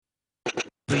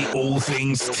The All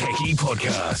Things Techie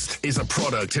podcast is a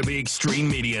product of the Extreme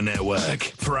Media Network.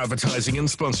 For advertising and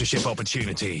sponsorship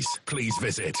opportunities, please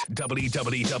visit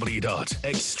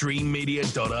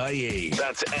www.extrememedia.ie.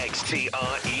 That's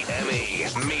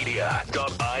XTREME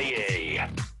media.ie.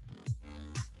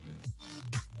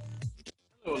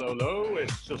 Hello,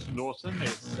 it's Justin Dawson.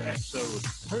 It's episode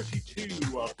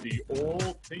 32 of the All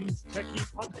Things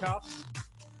Techie podcast.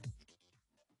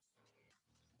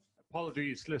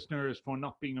 Apologies, listeners, for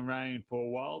not being around for a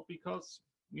while because,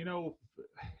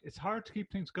 it's hard to keep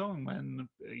things going when,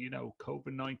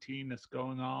 COVID-19 is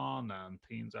going on and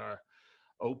things are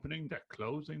opening, they're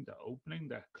closing, they're opening,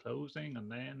 they're closing, and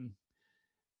then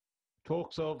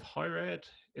talks of higher ed.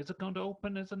 Is it going to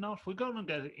open? Is it not? We're going to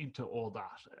get into all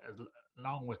that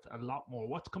along with a lot more.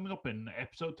 What's coming up in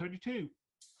episode 32?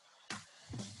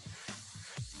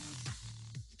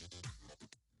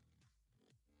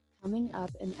 Coming up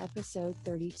in episode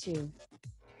 32.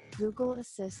 Google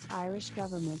assists Irish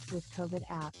government with COVID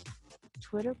app.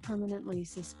 Twitter permanently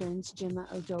suspends Gemma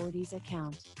O'Doherty's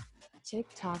account.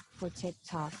 TikTok for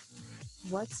TikTok.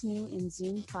 What's new in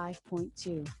Zoom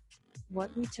 5.2?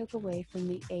 What we took away from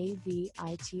the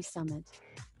AVIT Summit.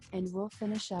 And we'll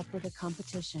finish up with a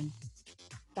competition.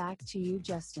 Back to you,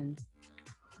 Justin.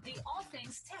 The All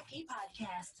Things Techie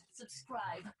podcast.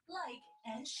 Subscribe, like,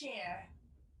 and share.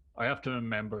 I have to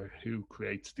remember who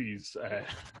creates these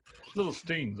little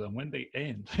stings and when they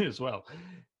end as well.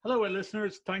 Hello,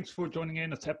 listeners. Thanks for joining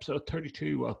in. It's episode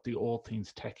 32 of the All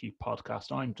Things Techie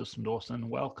podcast. I'm Justin Dawson.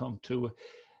 Welcome to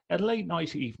a late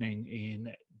night evening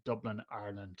in Dublin,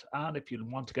 Ireland. And if you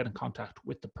want to get in contact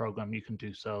with the program, you can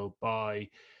do so by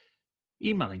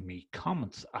emailing me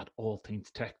comments at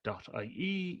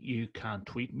allthingstech.ie. You can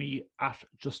tweet me at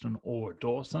Justin or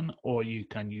Dawson, or you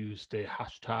can use the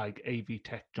hashtag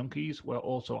AVTechJunkies. We're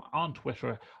also on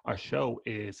Twitter. Our show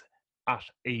is at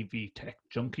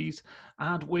AVTechJunkies,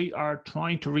 and we are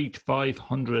trying to reach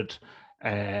 500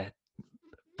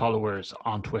 followers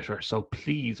on Twitter. So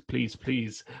please,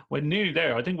 we're nearly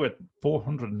there. I think we're at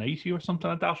 480 or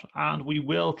something like that, and we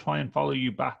will try and follow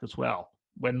you back as well.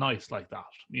 We're nice like that.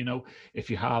 If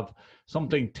you have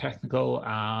something technical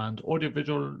and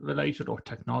audiovisual related or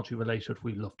technology related,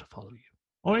 we love to follow you.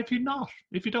 Or if you're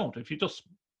just,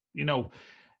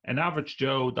 an average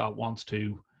Joe that wants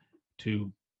to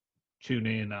tune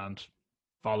in and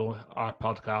follow our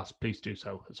podcast, please do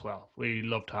so as well. We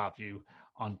love to have you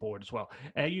on board as well.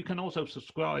 You can also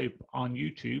subscribe on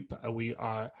YouTube. We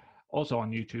are also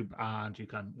on YouTube, and you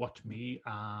can watch me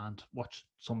and watch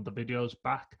some of the videos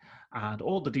back, and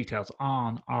all the details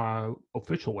on our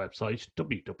official website,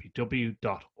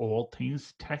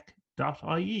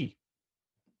 www.allthingstech.ie.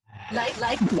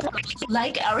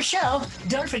 Like our show.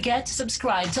 Don't forget to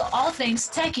subscribe to All Things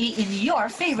Techie in your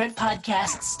favorite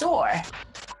podcast store.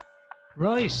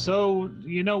 Right, so,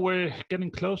 we're getting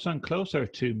closer and closer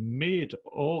to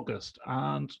mid-August,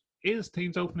 and is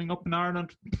things opening up in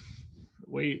Ireland?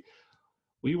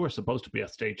 We were supposed to be at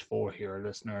stage 4 here,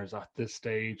 listeners, at this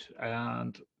stage.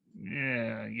 And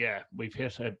yeah, we've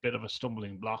hit a bit of a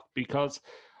stumbling block because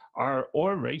our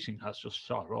R rating has just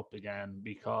shot up again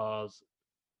because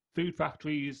food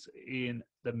factories in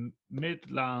the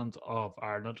Midlands of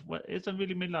Ireland, well, it's isn't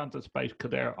really Midlands, it's about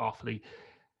Kildare, Offaly.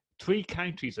 3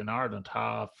 counties in Ireland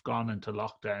have gone into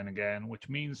lockdown again, which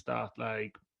means that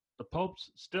the pubs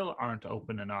still aren't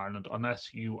open in Ireland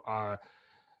unless you are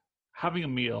having a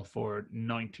meal for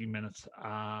 90 minutes,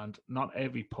 and not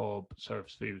every pub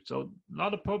serves food. So a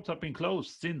lot of pubs have been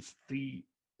closed since the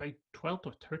 12th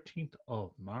or 13th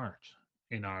of March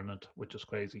in Ireland, which is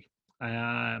crazy.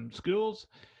 Schools,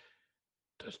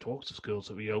 there's talks of schools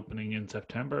will be opening in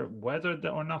September. Whether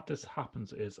or not this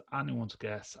happens is anyone's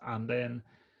guess. And then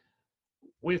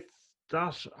with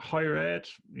that higher ed,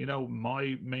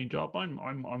 my main job,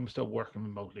 I'm still working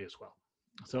remotely as well.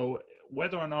 So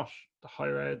whether or not the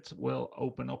higher eds will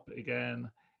open up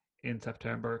again in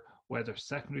September, whether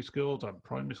secondary schools or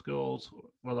primary schools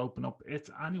will open up, it's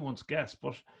anyone's guess.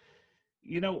 But,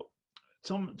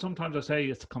 sometimes I say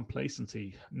it's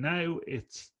complacency. Now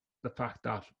it's the fact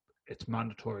that it's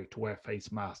mandatory to wear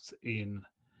face masks in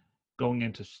going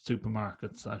into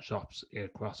supermarkets and shops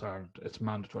across Ireland. It's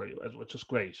mandatory, which is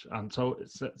great. And so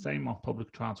it's the same on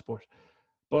public transport.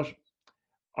 But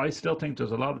I still think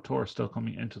there's a lot of tourists still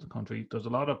coming into the country. There's a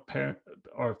lot of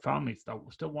families that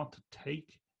still want to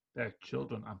take their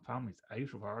children and families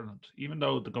out of Ireland, even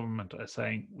though the government is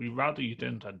saying, we'd rather you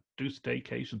didn't and do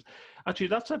staycations. Actually,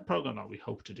 that's a program that we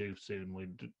hope to do soon. We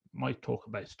might talk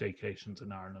about staycations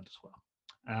in Ireland as well.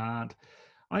 And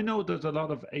I know there's a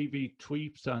lot of AV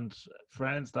tweeps and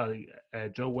friends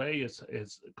that Joe Way is.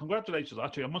 Congratulations,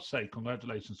 actually, I must say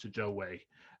congratulations to Joe Way,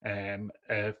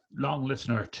 a long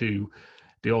listener to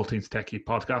the All Things Techie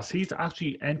podcast. He's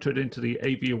actually entered into the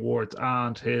AV Awards,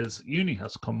 and his uni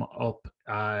has come up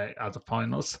as a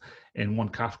finalist in one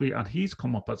category, and he's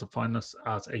come up as a finalist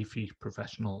as AV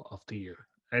Professional of the Year.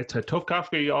 It's a tough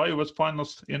category. I was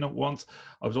finalist in it once.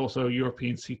 I was also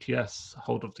European CTS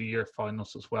Hold of the Year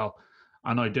finalist as well,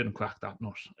 and I didn't crack that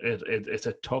nut. It's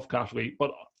a tough category,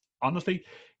 but honestly,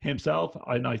 himself,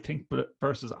 and I think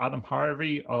versus Adam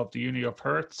Harvey of the Uni of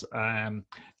Hertz,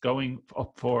 going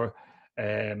up for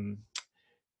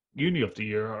Uni of the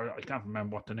Year, or I can't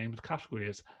remember what the name of the category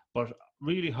is, but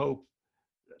really hope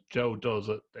Joe does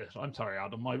it. I'm sorry,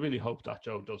 Adam. I really hope that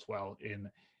Joe does well in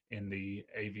the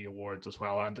AV Awards as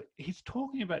well. And he's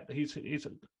talking about he's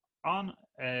on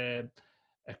a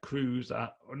cruise,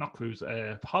 or not cruise,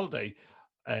 a holiday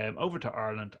over to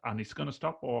Ireland, and he's going to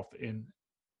stop off in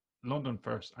London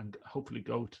first and hopefully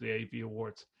go to the AV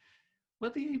Awards.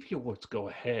 Well, the AV Awards go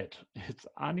ahead. It's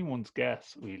anyone's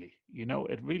guess, really. You know,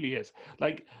 it really is.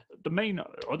 Like, the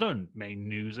other main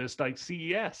news is like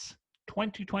CES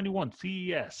 2021.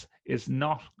 CES is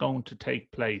not going to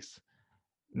take place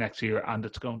next year, and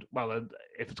it's going to, well,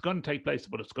 if it's going to take place,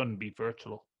 but it's going to be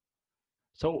virtual.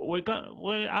 So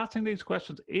we're asking these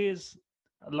questions: is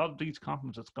a lot of these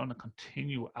conferences going to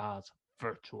continue as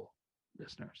virtual,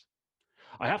 listeners?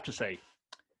 I have to say,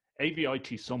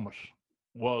 AVIT Summit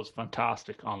was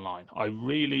fantastic online. I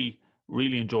really,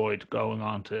 really enjoyed going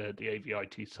on to the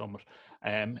AVIT Summit.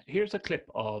 Here's a clip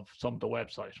of some of the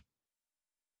website.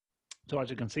 So as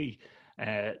you can see,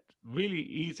 really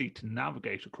easy to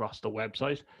navigate across the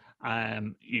website.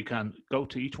 You can go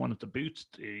to each one of the booths.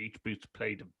 Each booth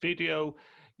played a video.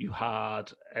 You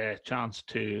had a chance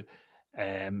to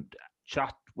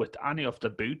chat with any of the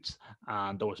booths,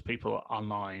 and there was people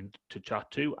online to chat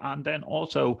to. And then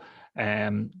also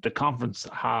the conference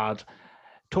had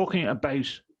talking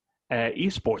about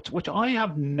esports, which I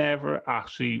have never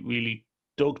actually really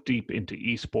dug deep into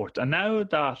esports. And now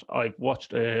that I've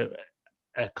watched a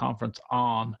conference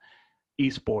on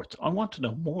esports, I want to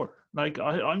know more. Like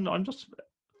I'm just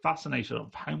fascinated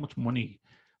of how much money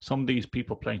some of these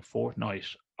people playing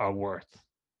Fortnite are worth.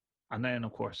 And then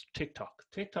of course TikTok.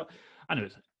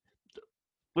 Anyways,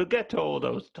 we'll get to all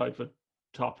those type of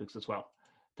topics as well.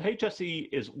 The HSE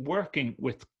is working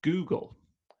with Google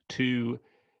to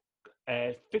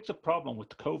fix a problem with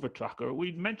the COVID tracker.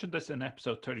 We mentioned this in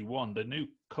episode 31, the new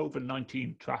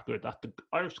COVID-19 tracker that the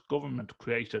Irish government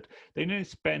created. They nearly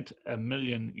spent €1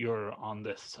 million on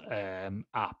this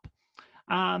app.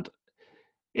 And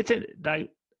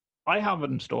I have it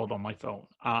installed on my phone.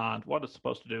 And what it's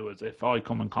supposed to do is if I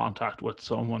come in contact with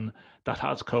someone that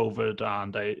has COVID,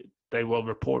 and they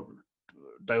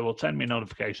will send me a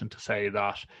notification to say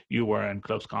that you were in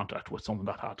close contact with someone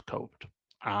that had COVID,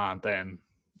 and then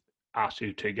ask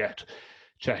you to get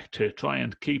checked to try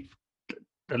and keep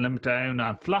the limit down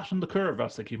and flatten the curve,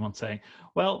 as they keep on saying.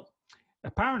 Well,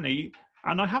 apparently,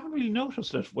 and I haven't really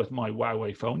noticed it with my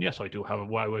Huawei phone. Yes, I do have a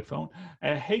Huawei phone.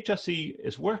 HSE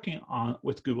is working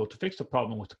with Google to fix the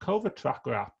problem with the COVID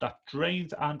tracker app that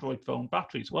drains Android phone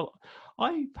batteries. Well,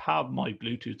 I have my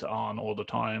Bluetooth on all the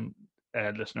time,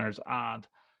 listeners, and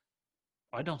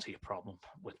I don't see a problem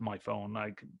with my phone.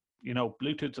 Like, you know,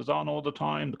 Bluetooth is on all the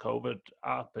time. The COVID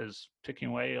app is ticking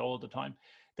away all the time.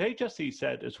 The HSE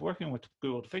said it's working with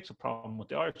Google to fix a problem with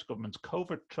the Irish government's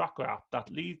COVID tracker app that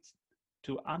leads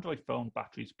to Android phone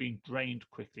batteries being drained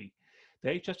quickly. The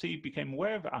HSE became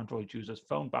aware of Android users'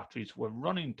 phone batteries were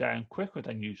running down quicker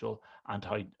than usual and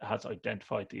has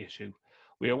identified the issue.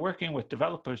 We are working with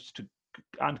developers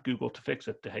and Google to fix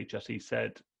it, the HSE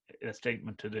said in a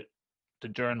statement to the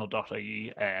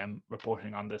journal.ie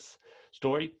reporting on this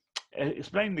story.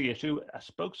 Explaining the issue, a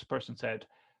spokesperson said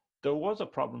there was a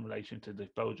problem in relation to the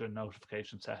exposure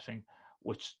notification setting,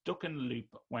 which stuck in the loop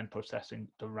when processing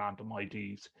the random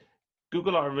IDs.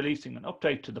 Google are releasing an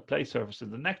update to the Play service in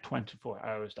the next 24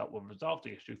 hours that will resolve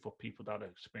the issue for people that are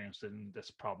experiencing this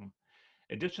problem.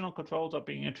 Additional controls are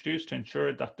being introduced to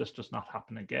ensure that this does not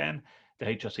happen again. The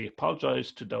HSE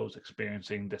apologised to those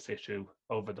experiencing this issue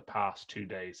over the past 2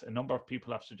 days. A number of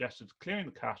people have suggested clearing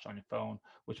the cache on your phone,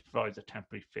 which provides a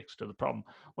temporary fix to the problem.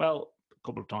 Well, a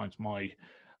couple of times my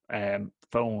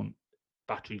phone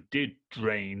battery did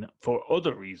drain for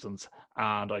other reasons,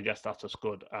 and I guess that's as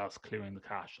good as clearing the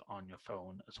cache on your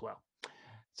phone as well.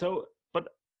 So, but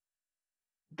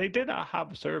they did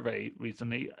have a survey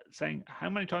recently saying how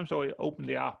many times do I open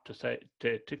the app to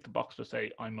tick the box to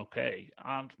say I'm okay,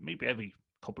 and maybe every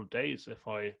couple of days if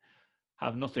I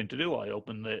have nothing to do I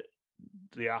open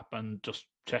the app and just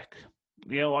check.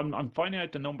 I'm finding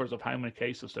out the numbers of how many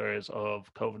cases there is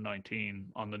of COVID-19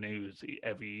 on the news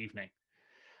every evening,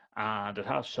 and it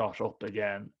has shot up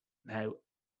again. Now,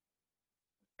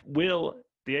 will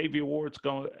the AV Awards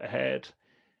go ahead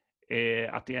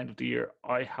at the end of the year?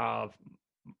 I have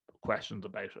questions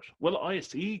about it. Will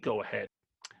ISE go ahead?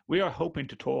 We are hoping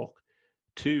to talk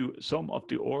to some of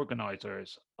the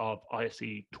organisers of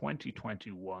ISE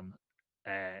 2021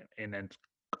 in an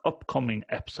upcoming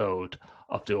episode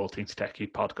of the All Things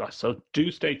Techie podcast. So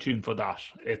do stay tuned for that.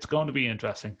 It's going to be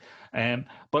interesting.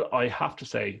 But I have to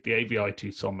say, the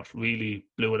AVIT Summit really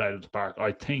blew it out of the park.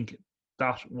 I think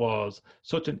that was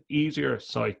such an easier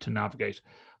site to navigate.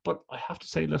 But I have to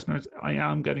say, listeners, I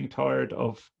am getting tired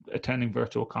of attending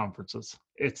virtual conferences.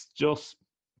 It's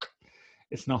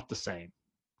not the same.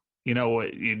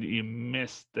 You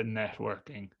miss the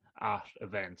networking at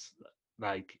events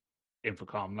like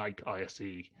Infocom, like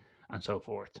ISE, and so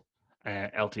forth.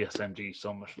 LTSMG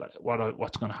Summit, like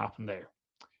what's going to happen there?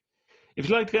 If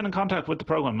you'd like to get in contact with the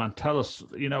program and tell us,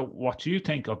 what you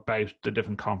think about the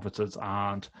different conferences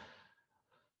and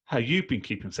how you've been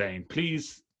keeping sane,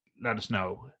 please let us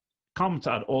know. Comments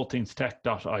at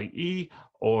allthingstech.ie,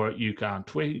 or you can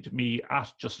tweet me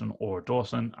at Justin or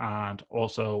Dawson, and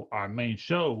also our main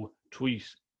show tweet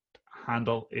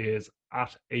handle is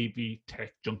at AV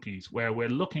Tech Junkies, where we're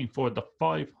looking for the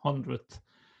 500th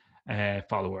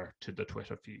follower to the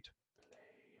Twitter feed.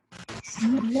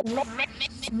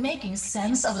 Making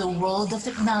sense of the world of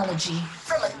technology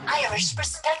from an Irish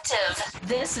perspective.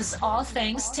 This is All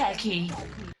Things Techie.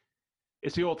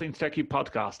 It's the All Things Techie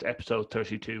podcast, episode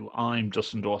 32. I'm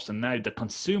Justin Dawson. Now, the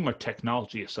Consumer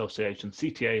Technology Association,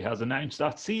 CTA, has announced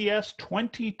that CES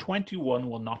 2021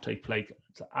 will not take place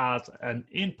as an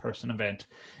in-person event.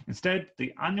 Instead,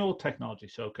 the annual technology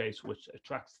showcase, which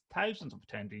attracts thousands of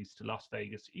attendees to Las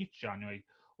Vegas each January,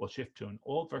 will shift to an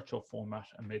all-virtual format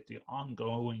amid the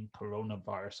ongoing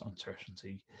coronavirus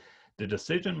uncertainty. The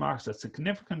decision marks a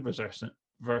significant reversal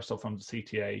from the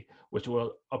CTA, which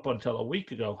will, up until a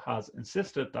week ago, has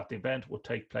insisted that the event would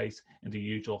take place in the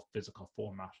usual physical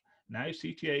format. Now,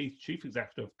 CTA Chief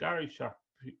Executive Gary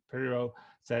Shapiro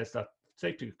says that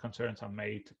safety concerns have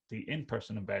made the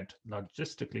in-person event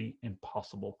logistically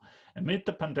impossible. Amid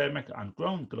the pandemic and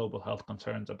growing global health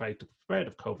concerns about the spread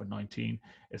of COVID-19,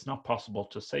 it's not possible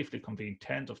to safely convene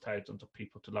tens of thousands of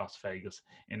people to Las Vegas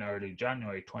in early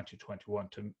January 2021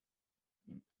 to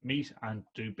meet and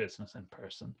do business in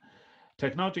person.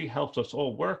 Technology helps us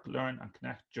all work, learn, and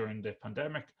connect during the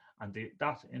pandemic, and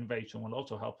that innovation will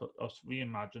also help us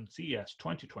reimagine CES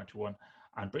 2021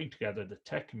 and bring together the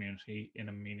tech community in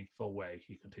a meaningful way,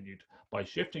 he continued. By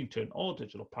shifting to an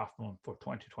all-digital platform for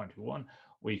 2021,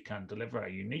 we can deliver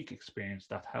a unique experience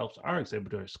that helps our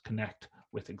exhibitors connect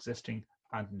with existing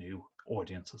and new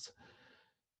audiences.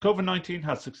 COVID-19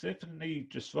 has significantly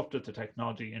disrupted the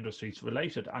technology industry's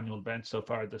related annual events so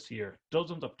far this year.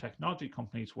 Dozens of technology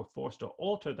companies were forced to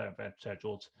alter their event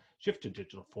schedules, shift to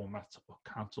digital formats, or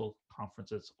cancel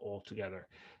conferences altogether.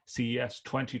 CES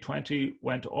 2020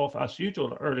 went off as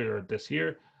usual earlier this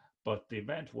year, but the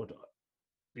event would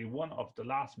be one of the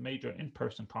last major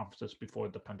in-person conferences before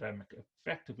the pandemic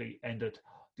effectively ended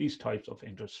these types of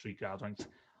industry gatherings.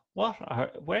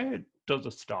 Where does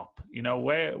it stop?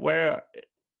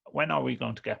 When are we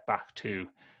going to get back to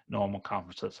normal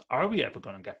conferences? Are we ever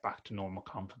going to get back to normal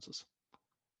conferences?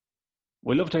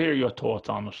 We'd love to hear your thoughts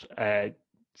on it.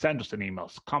 Send us an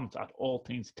email, comments at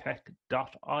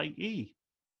allthingstech.ie.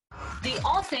 The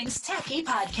All Things Techie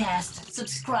podcast.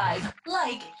 Subscribe,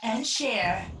 like, and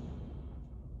share.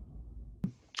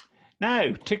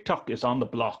 Now, TikTok is on the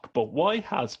block, but why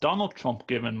has Donald Trump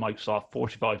given Microsoft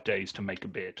 45 days to make a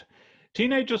bid?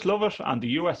 Teenagers love it and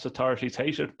the US authorities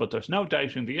hate it, but there's no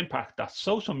doubting the impact that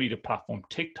social media platform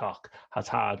TikTok has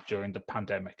had during the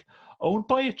pandemic. Owned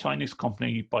by a Chinese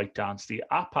company, ByteDance, the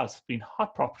app has been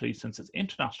hot property since its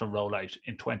international rollout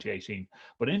in 2018.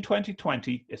 But in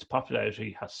 2020, its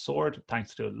popularity has soared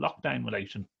thanks to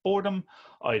lockdown-related boredom,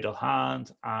 idle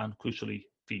hands, and crucially,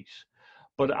 feet.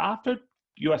 But after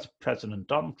US President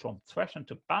Donald Trump threatened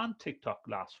to ban TikTok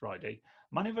last Friday,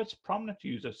 many of its prominent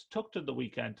users took to the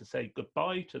weekend to say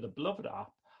goodbye to the beloved app,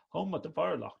 home of the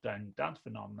viral lockdown dance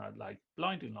phenomena like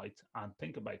blinding lights and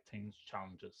think about things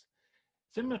challenges.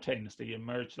 Simultaneously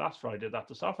emerged last Friday that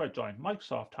the software giant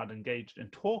Microsoft had engaged in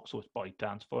talks with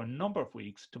ByteDance for a number of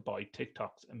weeks to buy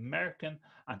TikTok's American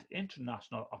and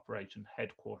international operation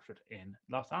headquartered in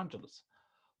Los Angeles.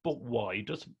 But why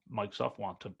does Microsoft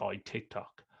want to buy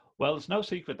TikTok? Well, it's no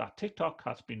secret that TikTok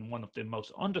has been one of the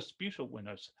most undisputed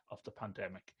winners of the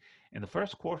pandemic. In the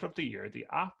first quarter of the year, the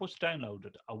app was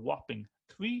downloaded a whopping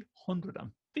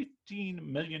 315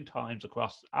 million times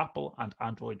across Apple and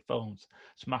Android phones,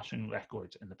 smashing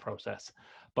records in the process.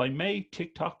 By May,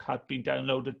 TikTok had been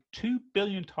downloaded 2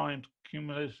 billion times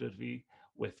cumulatively,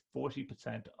 with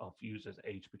 40% of users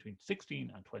aged between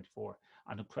 16 and 24,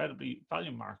 an incredibly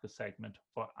valuable market segment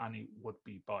for any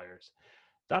would-be buyers.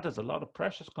 That is a lot of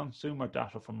precious consumer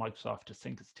data for Microsoft to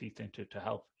sink its teeth into to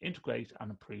help integrate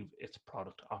and improve its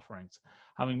product offerings.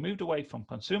 Having moved away from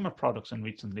consumer products in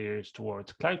recent years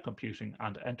towards cloud computing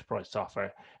and enterprise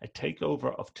software, a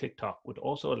takeover of TikTok would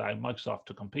also allow Microsoft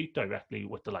to compete directly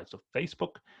with the likes of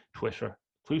Facebook, Twitter,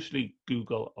 crucially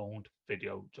Google-owned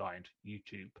video giant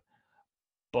YouTube.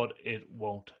 But it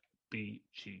won't be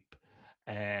cheap.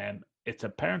 Its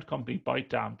parent company,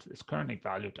 ByteDance, is currently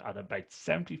valued at about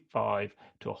 $75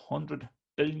 to $100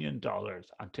 billion,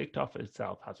 and TikTok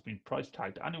itself has been price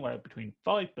tagged anywhere between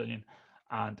 $5 billion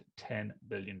and $10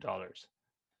 billion.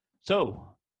 So,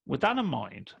 with that in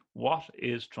mind, what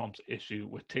is Trump's issue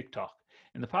with TikTok?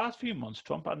 In the past few months,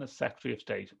 Trump and his Secretary of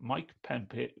State, Mike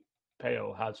Pompeo,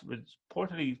 has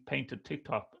reportedly painted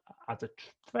TikTok as a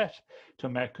threat to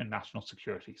American national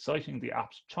security, citing the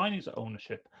app's Chinese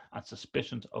ownership and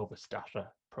suspicions over data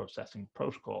processing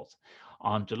protocols.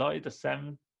 On July the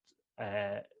 7th,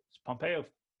 Pompeo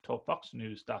told Fox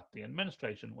News that the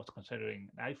administration was considering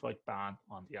an outright ban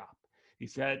on the app. He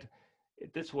said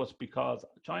this was because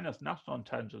China's national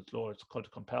intelligence laws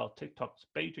could compel TikTok's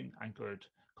Beijing-anchored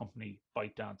company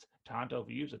ByteDance to hand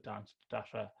over user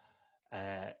data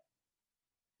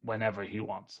whenever he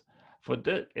wants. For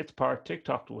its part,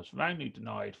 TikTok was roundly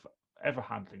denied for ever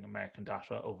handling American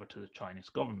data over to the Chinese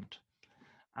government.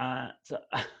 So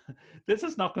this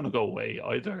is not going to go away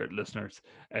either, listeners.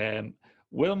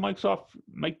 Will Microsoft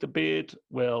make the bid?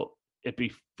 Will it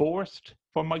be forced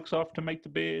for Microsoft to make the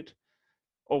bid?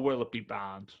 Or will it be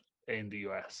banned in the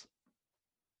US?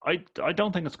 I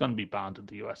don't think it's going to be banned in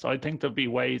the US. I think there'll be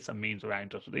ways and means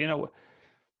around it. You know,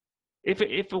 if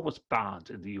it was banned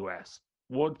in the US,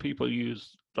 would people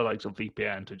use the likes of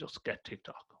VPN to just get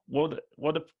TikTok? Would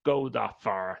it go that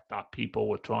far that people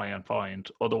would try and find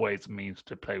other ways and means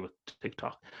to play with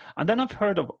TikTok? And then I've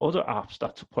heard of other apps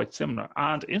that's quite similar.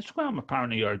 And Instagram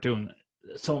apparently are doing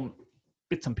some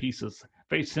bits and pieces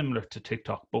very similar to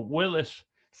TikTok. But will it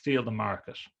steal the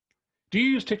market? Do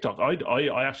you use TikTok? I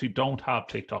actually don't have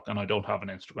TikTok and I don't have an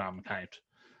Instagram account.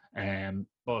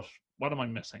 But what am I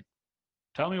missing?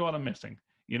 Tell me what I'm missing.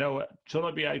 You know, should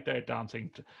I be out there dancing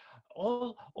to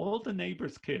all the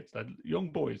neighbors' kids, that young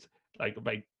boys, like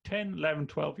about 10, 11,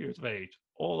 12 years of age,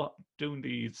 all doing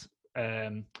these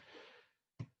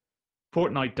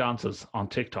Fortnite dances on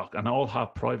TikTok and all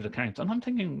have private accounts. And I'm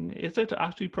thinking, is it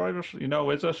actually private? You know,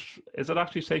 is it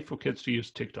actually safe for kids to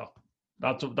use TikTok?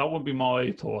 That would be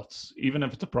my thoughts. Even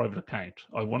if it's a private account,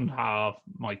 I wouldn't have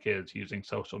my kids using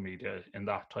social media in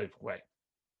that type of way.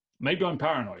 Maybe I'm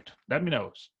paranoid. Let me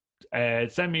know.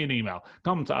 Send me an email,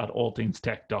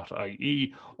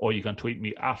 comments@allthingstech.ie, or you can tweet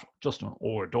me at Justin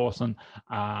or Dawson.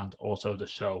 And also the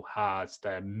show has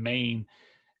the main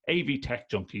AV Tech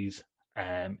Junkies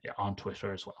on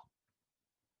Twitter as well.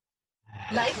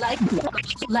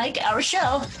 Like our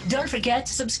show, don't forget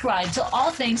to subscribe to All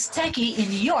Things Techie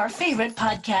in your favorite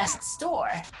podcast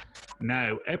store.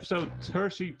 Now, episode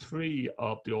 33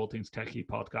 of the All Things Techie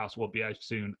podcast will be out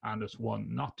soon, and it's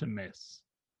one not to miss.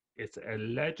 It's a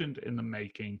legend in the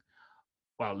making,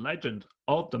 legend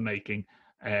of the making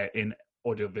in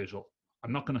audiovisual.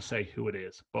 I'm not going to say who it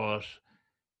is, but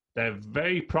they're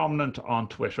very prominent on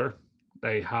Twitter.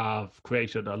 They have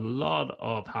created a lot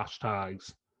of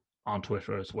hashtags on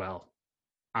Twitter as well.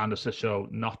 And it's a show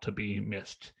not to be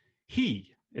missed.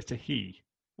 It's a he,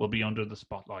 will be under the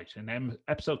spotlight in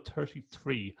episode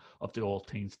 33 of the All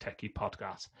Things Techie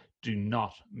podcast. Do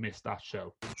not miss that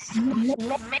show.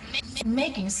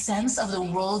 Making sense of the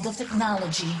world of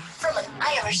technology from an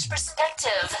Irish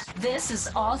perspective. This is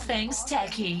All Things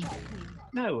Techie.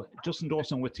 Now, Justin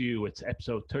Dawson with you. It's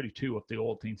episode 32 of the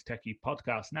All Things Techie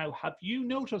podcast. Now, have you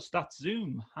noticed that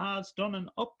Zoom has done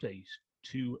an update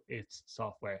to its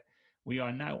software? We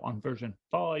are now on version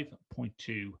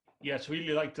 5.2. Yes,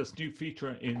 really like this new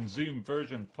feature in Zoom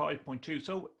version 5.2.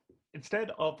 So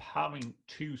instead of having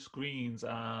two screens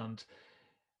and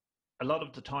a lot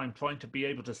of the time trying to be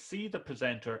able to see the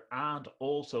presenter and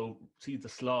also see the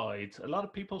slides, a lot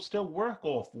of people still work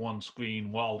off one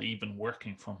screen while even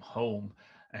working from home.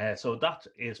 So that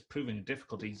is proving a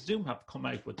difficulty. Zoom have come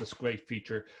out with this great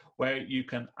feature where you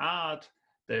can add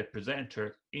the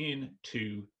presenter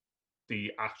into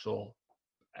the actual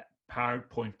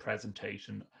PowerPoint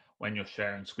presentation when you're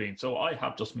sharing screen. So I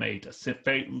have just made a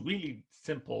very really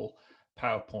simple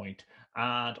PowerPoint,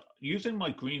 and using my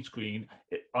green screen,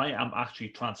 I am actually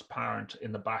transparent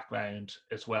in the background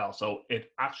as well. So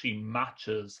it actually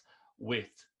matches with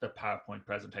the PowerPoint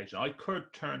presentation. I could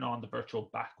turn on the virtual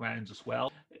backgrounds as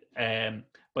well,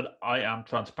 but I am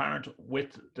transparent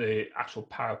with the actual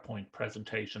PowerPoint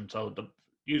presentation. So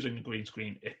using the green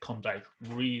screen, it comes out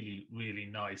really, really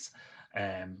nice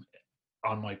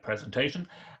on my presentation.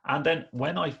 And then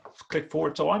when I click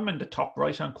forward, so I'm in the top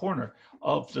right hand corner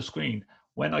of the screen.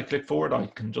 When I click forward, I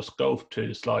can just go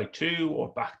to slide 2 or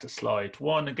back to slide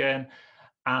 1 again,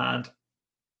 and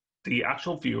the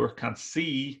actual viewer can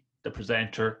see the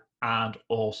presenter and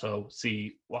also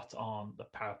see what's on the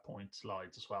PowerPoint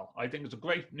slides as well. I think it's a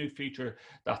great new feature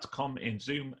that's come in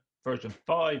Zoom version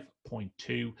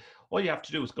 5.2. All you have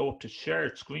to do is go up to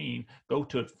shared screen, go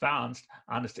to advanced,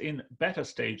 and it's in beta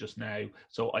stages now.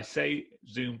 So I say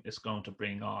Zoom is going to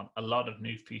bring on a lot of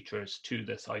new features to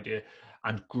this idea,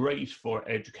 and great for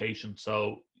education.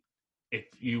 So if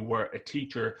you were a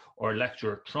teacher or a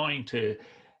lecturer trying to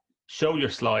show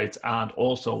your slides and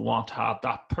also want to have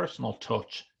that personal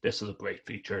touch, this is a great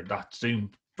feature. That Zoom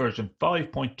version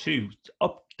 5.2.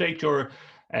 Update your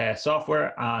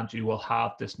software and you will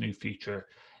have this new feature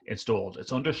installed.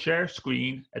 It's under share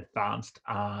screen advanced,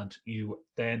 and you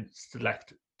then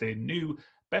select the new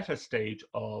beta stage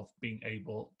of being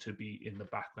able to be in the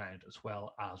background as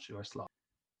well as your slide.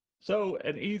 So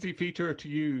an easy feature to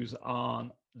use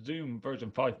on Zoom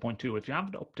version 5.2. If you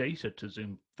haven't updated to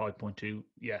Zoom 5.2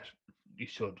 yet, you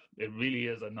should. It really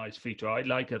is a nice feature. I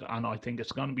like it, and I think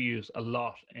it's going to be used a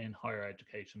lot in higher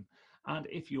education. And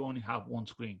if you only have one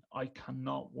screen, I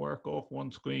cannot work off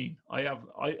one screen.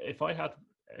 If I had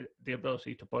the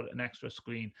ability to put an extra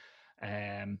screen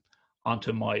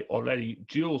onto my already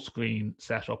dual screen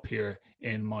setup here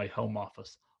in my home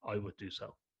office, I would do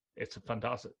so. It's a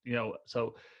fantastic,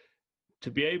 so to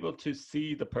be able to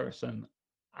see the person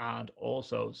and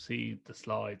also see the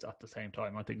slides at the same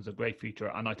time, I think is a great feature.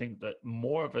 And I think that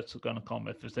more of it's going to come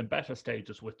if it's in better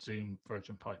stages with Zoom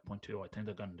version 5.2. I think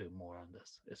they're going to do more on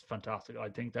this. It's fantastic. I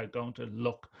think they're going to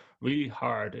look really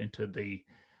hard into the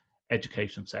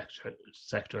education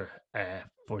sector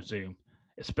for Zoom,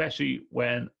 especially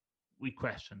when we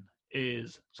question,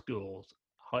 is schools,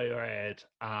 higher ed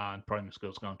and primary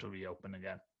schools going to reopen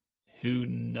again? Who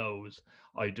knows?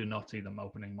 I do not see them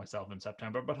opening myself in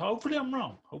September, but hopefully I'm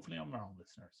wrong. Hopefully I'm wrong,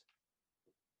 listeners.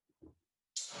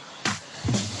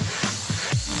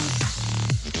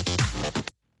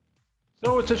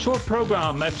 So it's a short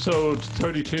program, episode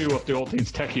 32 of the All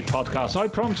Things Techie podcast. I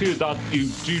promise you that you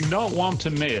do not want to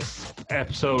miss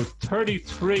episode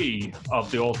 33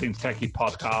 of the All Things Techie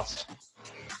podcast.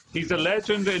 He's a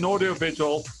legend in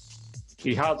audiovisual.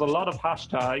 He has a lot of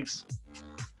hashtags,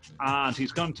 and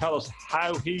he's going to tell us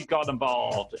how he got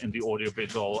involved in the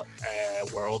audiovisual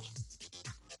world.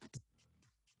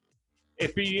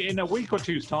 It'll be in a week or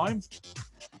two's time.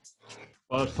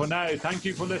 But for now, thank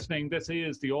you for listening. This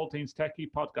is the All Things Techie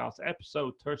podcast,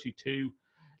 episode 32.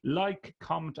 Like,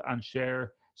 comment, and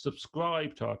share.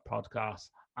 Subscribe to our podcast,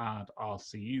 and I'll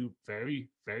see you very,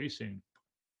 very soon.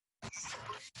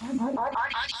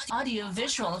 Audio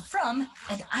visual from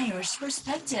an Irish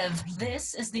perspective.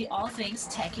 This is the All Things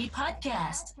Techie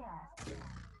podcast.